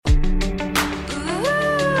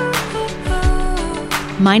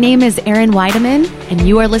My name is Erin Weideman, and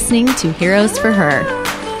you are listening to Heroes for Her.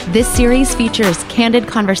 This series features candid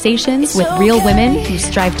conversations with real women who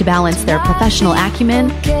strive to balance their professional acumen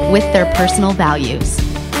with their personal values.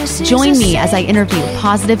 Join me as I interview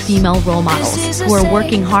positive female role models who are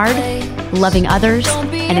working hard, loving others,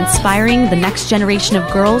 and inspiring the next generation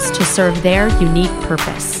of girls to serve their unique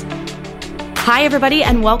purpose. Hi, everybody,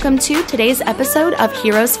 and welcome to today's episode of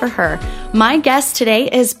Heroes for Her. My guest today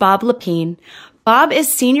is Bob Lepine. Bob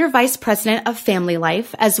is Senior Vice President of Family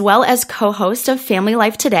Life, as well as co-host of Family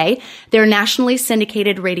Life Today, their nationally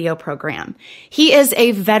syndicated radio program. He is a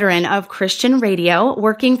veteran of Christian radio,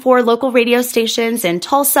 working for local radio stations in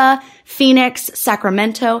Tulsa, Phoenix,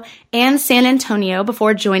 Sacramento, and San Antonio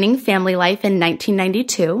before joining Family Life in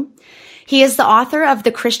 1992. He is the author of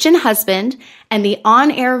The Christian Husband and the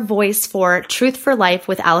on-air voice for Truth for Life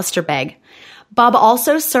with Alistair Begg. Bob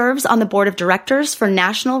also serves on the board of directors for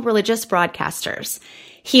National Religious Broadcasters.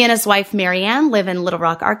 He and his wife, Marianne, live in Little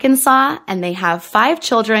Rock, Arkansas, and they have 5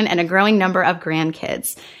 children and a growing number of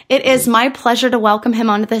grandkids. It is my pleasure to welcome him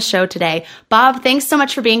onto the show today. Bob, thanks so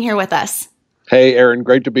much for being here with us. Hey, Erin,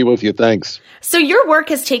 great to be with you. Thanks. So your work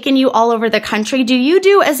has taken you all over the country. Do you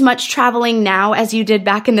do as much traveling now as you did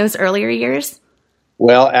back in those earlier years?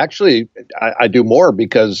 Well, actually, I do more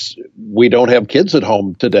because we don't have kids at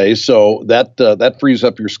home today, so that frees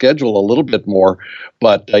up your schedule a little bit more.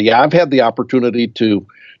 But yeah, I've had the opportunity to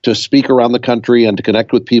speak around the country and to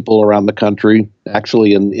connect with people around the country,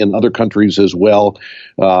 actually in other countries as well,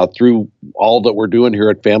 through all that we're doing here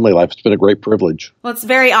at Family Life. It's been a great privilege. Well, it's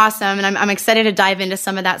very awesome, and I'm excited to dive into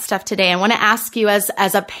some of that stuff today. I want to ask you, as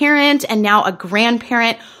a parent and now a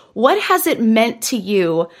grandparent, what has it meant to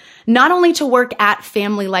you not only to work at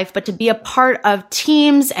Family Life, but to be a part of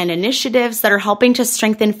teams and initiatives that are helping to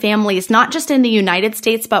strengthen families, not just in the United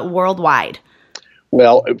States, but worldwide?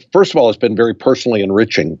 Well, first of all, it's been very personally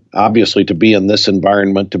enriching, obviously, to be in this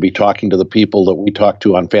environment, to be talking to the people that we talk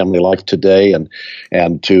to on Family Life Today, and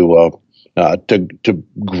to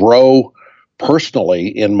grow personally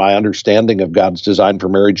in my understanding of God's design for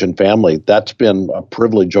marriage and family. That's been a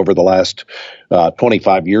privilege over the last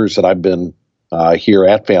 25 years that I've been here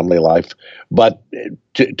at Family Life. But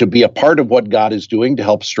to be a part of what God is doing to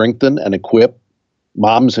help strengthen and equip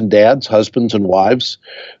moms and dads, husbands and wives,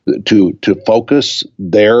 to focus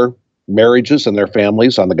their marriages and their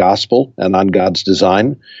families on the gospel and on God's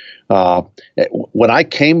design. When I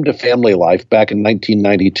came to Family Life back in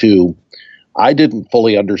 1992, I didn't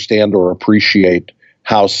fully understand or appreciate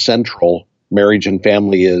how central marriage and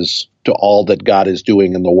family is to all that God is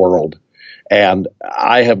doing in the world. And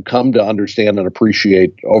I have come to understand and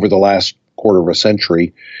appreciate over the last quarter of a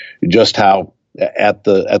century just how at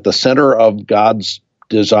the center of God's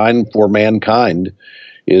design for mankind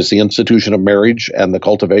is the institution of marriage and the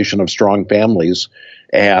cultivation of strong families.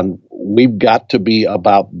 And we've got to be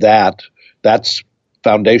about that. That's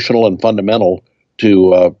foundational and fundamental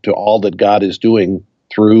to all that God is doing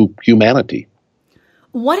through humanity.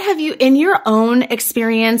 What have you, in your own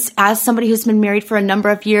experience as somebody who's been married for a number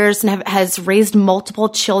of years and has raised multiple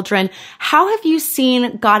children, how have you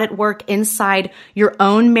seen God at work inside your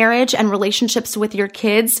own marriage and relationships with your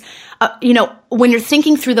kids? When you're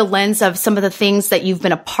thinking through the lens of some of the things that you've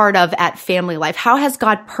been a part of at Family Life, how has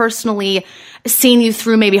God personally seen you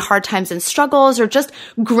through maybe hard times and struggles, or just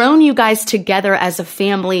grown you guys together as a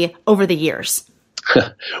family over the years?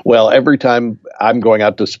 Well, every time I'm going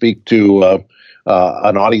out to speak to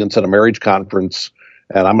an audience at a marriage conference,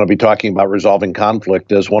 and I'm going to be talking about resolving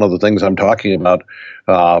conflict as one of the things I'm talking about,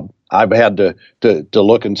 I've had to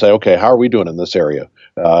look and say, okay, how are we doing in this area?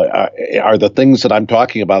 Are the things that I'm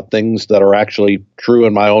talking about things that are actually true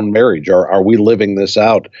in my own marriage? Are we living this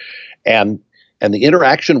out? And the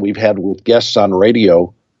interaction we've had with guests on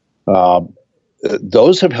radio,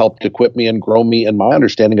 those have helped equip me and grow me in my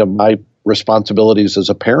understanding of my responsibilities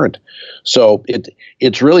as a parent. So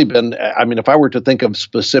it's really been, I mean, if I were to think of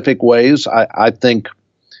specific ways, I think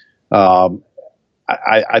coming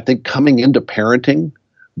into parenting,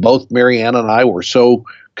 both Marianne and I were so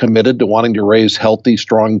committed to wanting to raise healthy,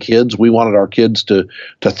 strong kids. We wanted our kids to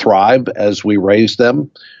thrive as we raised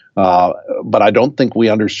them. But I don't think we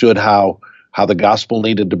understood how the gospel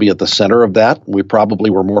needed to be at the center of that. We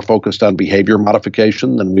probably were more focused on behavior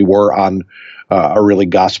modification than we were on a really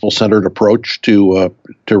gospel-centered approach to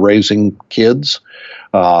raising kids.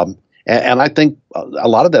 And I think a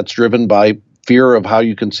lot of that's driven by fear of how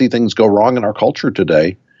you can see things go wrong in our culture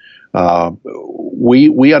today.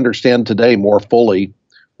 We understand today more fully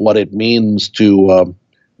what it means to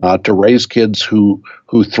raise kids who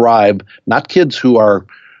thrive, not kids who are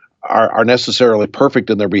necessarily perfect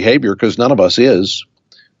in their behavior, because none of us is,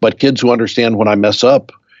 but kids who understand when I mess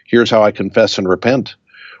up, here's how I confess and repent.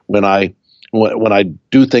 When I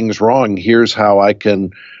do things wrong, here's how I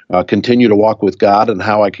can continue to walk with God and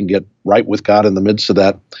how I can get right with God in the midst of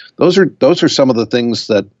that. Those are some of the things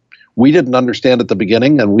that we didn't understand at the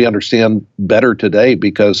beginning, and we understand better today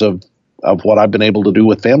because of what I've been able to do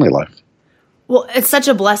with Family Life. Well, it's such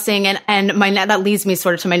a blessing, and that leads me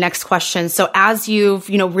sort of to my next question. So, as you've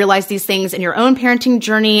realized these things in your own parenting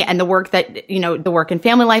journey and the work that the work in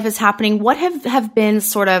Family Life is happening, what have been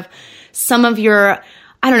sort of some of your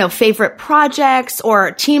favorite projects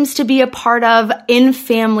or teams to be a part of in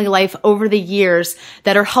Family Life over the years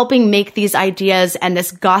that are helping make these ideas and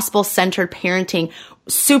this gospel-centered parenting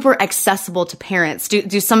super accessible to parents?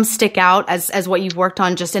 Do some stick out as what you've worked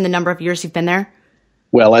on just in the number of years you've been there?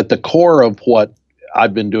 Well, at the core of what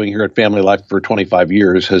I've been doing here at Family Life for 25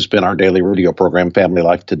 years has been our daily radio program, Family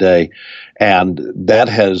Life Today. And that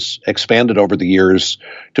has expanded over the years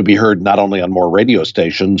to be heard not only on more radio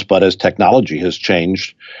stations, but as technology has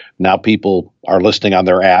changed, now people are listening on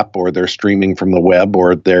their app, or they're streaming from the web,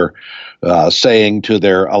 or they're saying to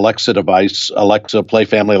their Alexa device, Alexa, play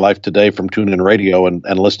Family Life Today from TuneIn Radio, and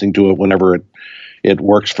listening to it whenever it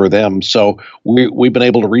works for them. So we've been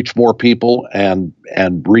able to reach more people and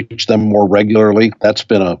reach them more regularly. That's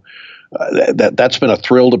been a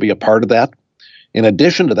thrill to be a part of that. In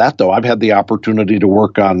addition to that, though, I've had the opportunity to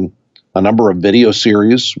work on a number of video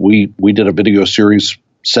series. We did a video series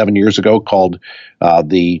 7 years ago called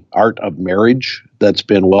The Art of Marriage that's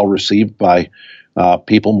been well received by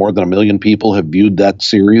people. More than 1 million people have viewed that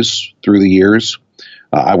series through the years.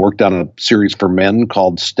 I worked on a series for men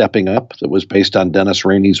called Stepping Up that was based on Dennis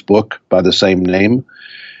Rainey's book by the same name.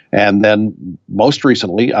 And then most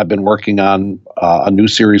recently, I've been working on a new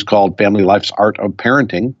series called Family Life's Art of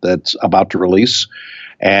Parenting that's about to release,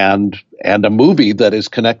 and a movie that is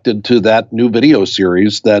connected to that new video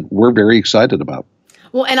series that we're very excited about.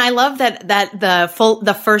 Well, and I love that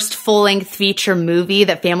the first full-length feature movie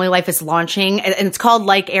that Family Life is launching, and it's called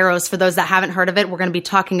Like Arrows. For those that haven't heard of it, we're going to be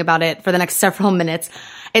talking about it for the next several minutes.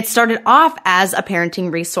 It started off as a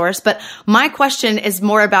parenting resource, but my question is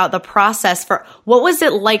more about the process for what was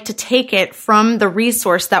it like to take it from the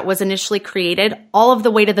resource that was initially created all of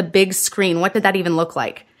the way to the big screen? What did that even look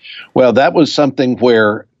like? Well, that was something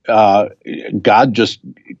where God just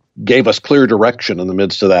gave us clear direction in the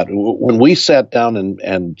midst of that. When we sat down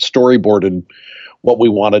and storyboarded what we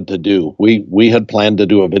wanted to do, we had planned to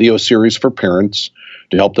do a video series for parents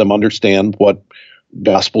to help them understand what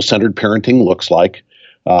gospel-centered parenting looks like.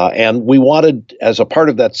 And we wanted, as a part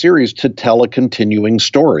of that series, to tell a continuing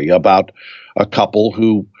story about a couple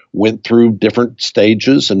who went through different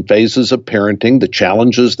stages and phases of parenting, the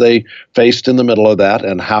challenges they faced in the middle of that,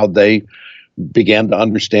 and how they began to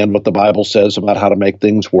understand what the Bible says about how to make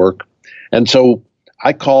things work. And so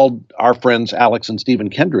I called our friends Alex and Stephen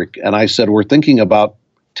Kendrick, and I said, we're thinking about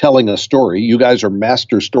telling a story. You guys are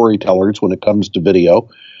master storytellers when it comes to video.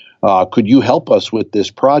 Could you help us with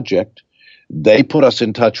this project? They put us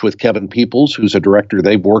in touch with Kevin Peoples, who's a director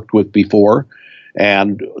they've worked with before.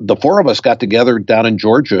 And the four of us got together down in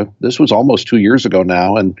Georgia. This was almost 2 years ago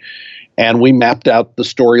now. And we mapped out the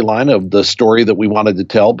storyline of the story that we wanted to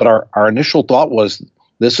tell. But our initial thought was,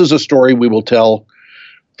 this is a story we will tell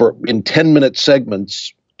in 10-minute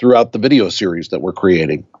segments throughout the video series that we're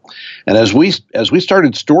creating. And as we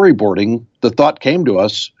started storyboarding, the thought came to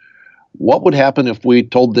us, what would happen if we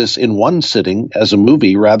told this in one sitting as a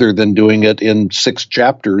movie rather than doing it in 6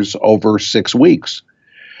 chapters over 6 weeks?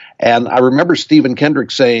 And I remember Stephen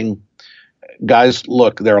Kendrick saying, guys,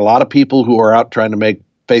 look, there are a lot of people who are out trying to make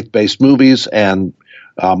faith-based movies, and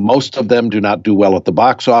most of them do not do well at the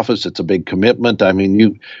box office. It's a big commitment. I mean,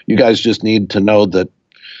 you guys just need to know that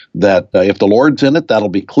if the Lord's in it, that'll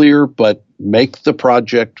be clear, but make the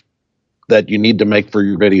project that you need to make for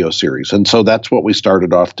your video series. And so that's what we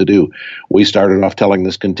started off to do. We started off telling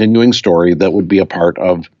this continuing story that would be a part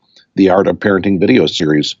of the Art of Parenting video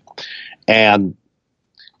series. And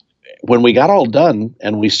when we got all done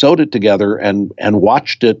and we sewed it together and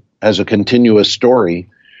watched it as a continuous story,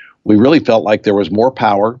 we really felt like there was more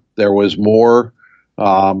power. There was more,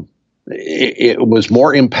 it was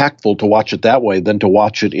more impactful to watch it that way than to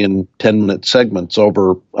watch it in 10-minute segments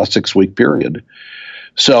over a 6-week period.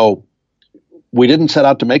 So we didn't set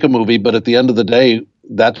out to make a movie, but at the end of the day,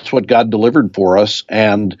 that's what God delivered for us.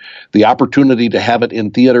 And the opportunity to have it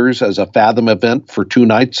in theaters as a Fathom event for 2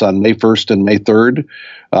 nights on May 1st and May 3rd,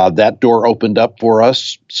 that door opened up for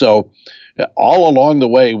us. So all along the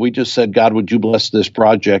way, we just said, God, would you bless this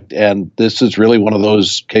project? And this is really one of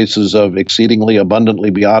those cases of exceedingly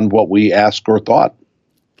abundantly beyond what we asked or thought.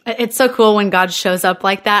 It's so cool when God shows up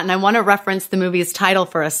like that. And I want to reference the movie's title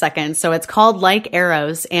for a second. So it's called Like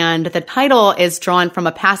Arrows. And the title is drawn from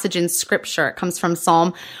a passage in scripture. It comes from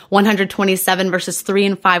Psalm 127 verses 3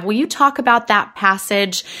 and 5. Will you talk about that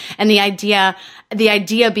passage and the idea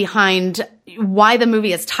behind why the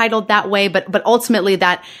movie is titled that way, but ultimately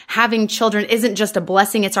that having children isn't just a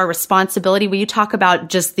blessing, it's our responsibility. Will you talk about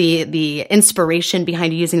just the inspiration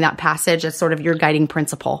behind using that passage as sort of your guiding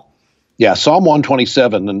principle? Yeah, Psalm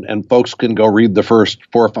 127, and folks can go read the first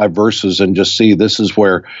 4 or 5 verses and just see this is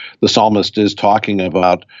where the psalmist is talking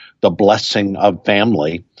about the blessing of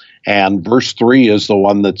family. And verse 3 is the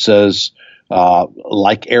one that says,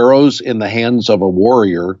 like arrows in the hands of a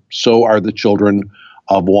warrior, so are the children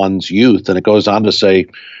of one's youth. And it goes on to say,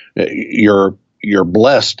 you're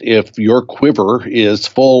blessed if your quiver is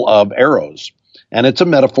full of arrows. And it's a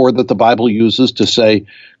metaphor that the Bible uses to say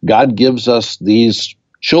God gives us these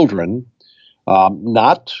children,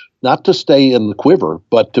 not to stay in the quiver,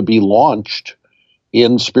 but to be launched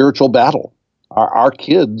in spiritual battle. Our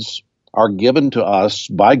kids are given to us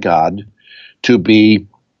by God to be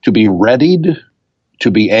readied,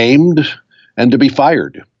 to be aimed, and to be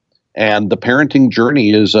fired. And the parenting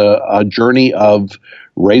journey is a journey of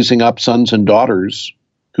raising up sons and daughters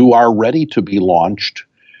who are ready to be launched,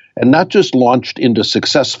 and not just launched into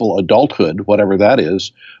successful adulthood, whatever that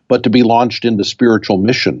is, but to be launched into spiritual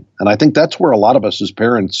mission. And I think that's where a lot of us as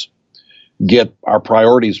parents get our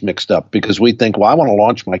priorities mixed up, because we think, well, I want to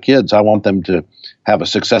launch my kids. I want them to have a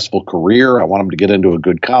successful career. I want them to get into a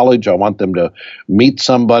good college. I want them to meet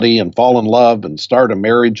somebody and fall in love and start a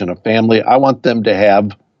marriage and a family. I want them to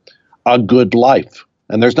have a good life.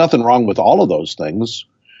 And there's nothing wrong with all of those things,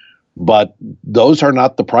 but those are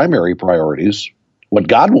not the primary priorities. What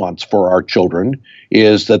God wants for our children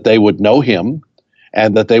is that they would know Him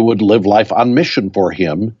and that they would live life on mission for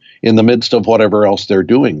Him in the midst of whatever else they're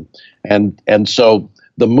doing. And so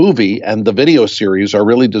the movie and the video series are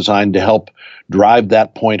really designed to help drive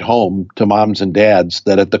that point home to moms and dads,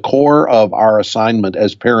 that at the core of our assignment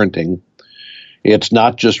as parenting, it's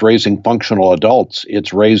not just raising functional adults,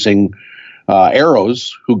 it's raising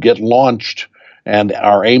arrows who get launched and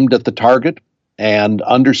are aimed at the target and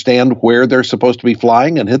understand where they're supposed to be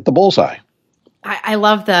flying and hit the bullseye. I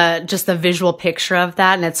love the visual picture of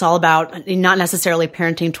that. And it's all about not necessarily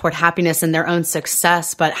parenting toward happiness and their own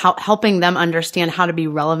success, but helping them understand how to be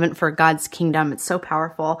relevant for God's kingdom. It's so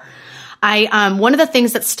powerful. One of the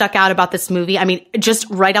things that stuck out about this movie, I mean, just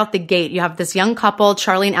right out the gate, you have this young couple,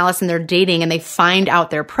 Charlie and Allison, they're dating and they find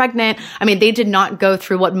out they're pregnant. I mean, they did not go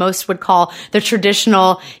through what most would call the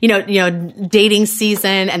traditional, dating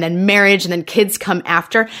season and then marriage and then kids come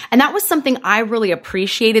after. And that was something I really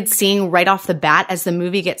appreciated seeing right off the bat as the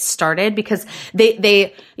movie gets started, because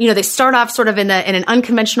they start off sort of in an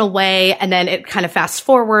unconventional way, and then it kind of fast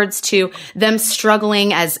forwards to them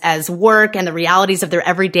struggling as work and the realities of their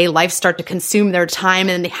everyday life start to consume their time.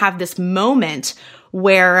 And they have this moment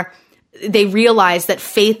where they realize that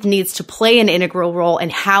faith needs to play an integral role in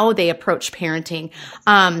how they approach parenting.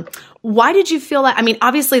 Why did you feel that? I mean,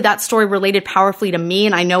 obviously that story related powerfully to me,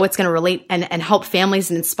 and I know it's going to relate and help families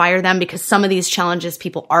and inspire them, because some of these challenges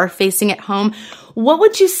people are facing at home. What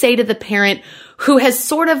would you say to the parent who has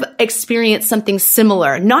sort of experienced something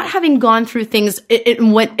similar, not having gone through things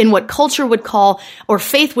in what culture would call, or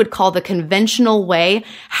faith would call, the conventional way?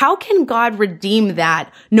 How can God redeem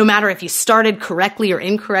that, no matter if you started correctly or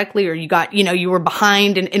incorrectly, or you were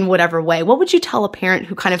behind in whatever way? What would you tell a parent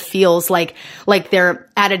who kind of feels like they're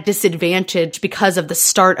at a disadvantage because of the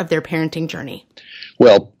start of their parenting journey?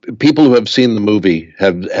 Well, people who have seen the movie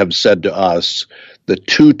have said to us the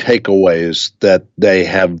two takeaways that they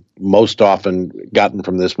have most often gotten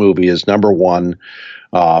from this movie is, number one,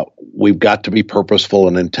 we've got to be purposeful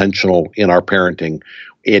and intentional in our parenting.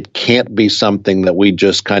 It can't be something that we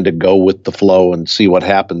just kind of go with the flow and see what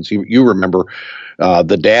happens. You remember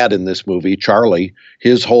the dad in this movie, Charlie,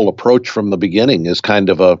 his whole approach from the beginning is kind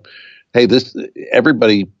of hey, this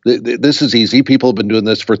is easy. People have been doing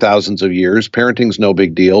this for thousands of years. Parenting's no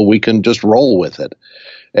big deal. We can just roll with it.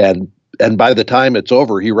 And by the time it's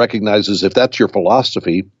over, he recognizes if that's your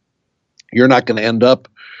philosophy, you're not going to end up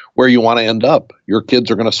where you want to end up. Your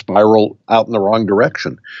kids are going to spiral out in the wrong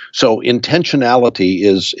direction. So intentionality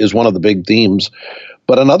is one of the big themes.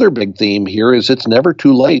 But another big theme here is it's never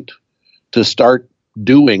too late to start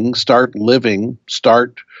doing, start living,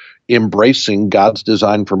 start embracing God's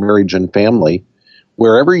design for marriage and family.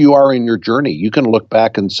 Wherever you are in your journey, you can look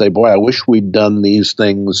back and say, boy, I wish we'd done these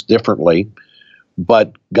things differently.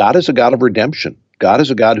 But God is a God of redemption. God is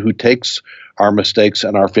a God who takes our mistakes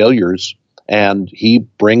and our failures, and He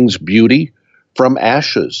brings beauty from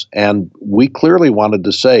ashes. And we clearly wanted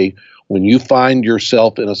to say, when you find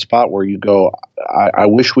yourself in a spot where you go, I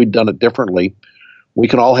wish we'd done it differently, we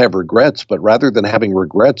can all have regrets, but rather than having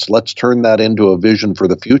regrets, let's turn that into a vision for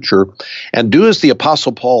the future and do as the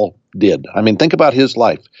Apostle Paul did. I mean, think about his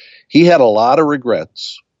life. He had a lot of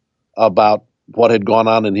regrets about what had gone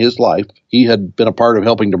on in his life. He had been a part of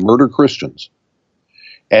helping to murder Christians.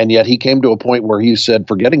 And yet he came to a point where he said,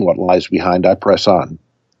 forgetting what lies behind, I press on.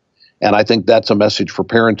 And I think that's a message for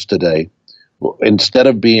parents today. Instead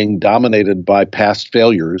of being dominated by past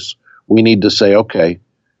failures, we need to say, okay,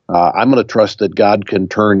 I'm going to trust that God can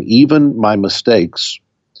turn even my mistakes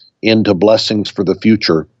into blessings for the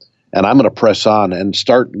future. And I'm going to press on and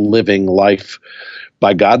start living life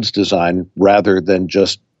by God's design rather than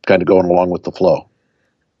just kind of going along with the flow.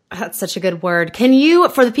 That's such a good word. Can you,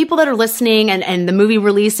 for the people that are listening and the movie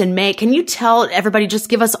release in May, can you tell everybody, just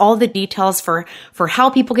give us all the details for how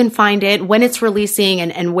people can find it, when it's releasing,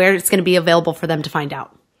 and where it's going to be available for them to find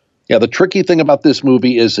out? Yeah, the tricky thing about this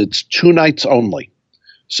movie is it's 2 nights only.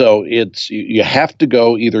 So you have to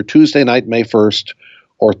go either Tuesday night, May 1st,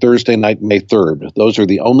 or Thursday night, May 3rd. Those are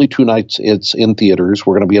the only 2 nights it's in theaters.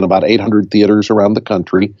 We're going to be in about 800 theaters around the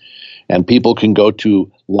country. And people can go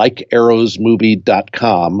to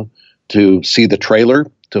likearrowsmovie.com to see the trailer,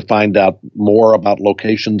 to find out more about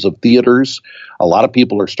locations of theaters. A lot of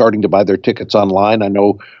people are starting to buy their tickets online. I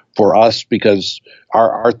know for us, because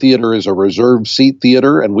our theater is a reserved seat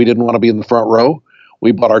theater and we didn't want to be in the front row,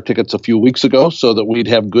 we bought our tickets a few weeks ago so that we'd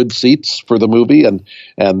have good seats for the movie, and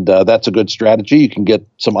that's a good strategy. You can get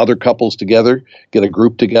some other couples together, get a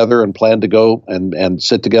group together, and plan to go and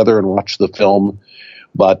sit together and watch the film.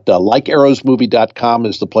 But likearrowsmovie.com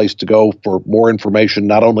is the place to go for more information,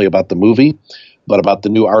 not only about the movie, but about the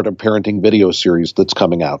new Art of Parenting video series that's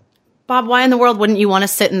coming out. Bob, why in the world wouldn't you want to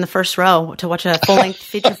sit in the first row to watch a full-length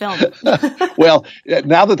feature film? Well,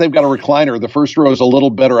 now that they've got a recliner, the first row is a little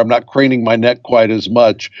better. I'm not craning my neck quite as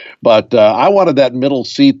much, but I wanted that middle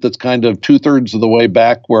seat that's kind of 2/3 of the way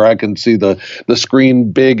back where I can see the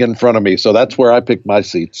screen big in front of me. So that's where I picked my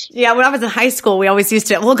seats. Yeah, when I was in high school, we always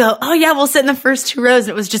we'll go, oh yeah, we'll sit in the first 2 rows. And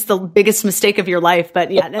it was just the biggest mistake of your life.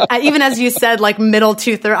 But yeah, even as you said, like middle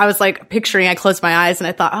 2/3, I was like picturing, I closed my eyes and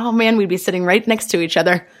I thought, oh man, we'd be sitting right next to each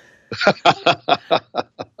other. For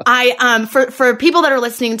people that are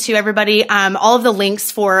listening to everybody, all of the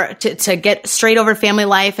links to get straight over Family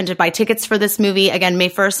Life and to buy tickets for this movie, again, May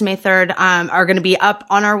 1st, May 3rd, are going to be up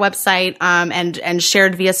on our website, and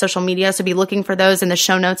shared via social media. So be looking for those in the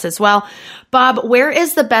show notes as well. Bob, where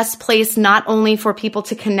is the best place not only for people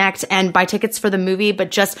to connect and buy tickets for the movie,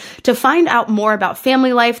 but just to find out more about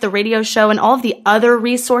Family Life, the radio show, and all of the other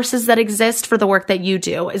resources that exist for the work that you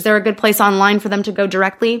do? Is there a good place online for them to go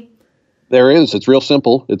directly? There is. It's real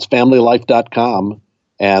simple. It's familylife.com,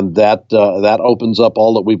 and that opens up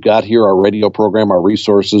all that we've got here, our radio program, our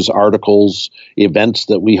resources, articles, events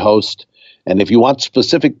that we host. And if you want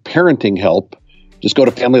specific parenting help, just go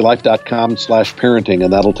to familylife.com/parenting,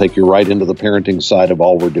 and that'll take you right into the parenting side of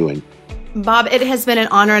all we're doing. Bob, it has been an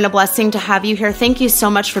honor and a blessing to have you here. Thank you so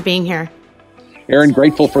much for being here. Aaron,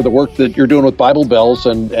 grateful for the work that you're doing with Bible Bells,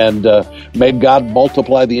 and may God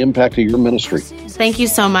multiply the impact of your ministry. Thank you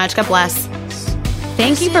so much. God bless.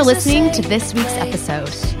 Thank you for listening to this week's episode.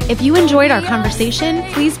 If you enjoyed our conversation,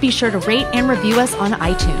 please be sure to rate and review us on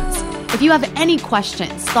iTunes. If you have any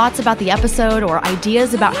questions, thoughts about the episode, or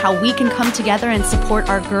ideas about how we can come together and support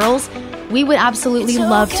our girls, we would absolutely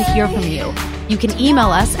love to hear from you. You can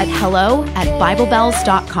email us at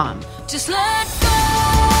hello@biblebells.com.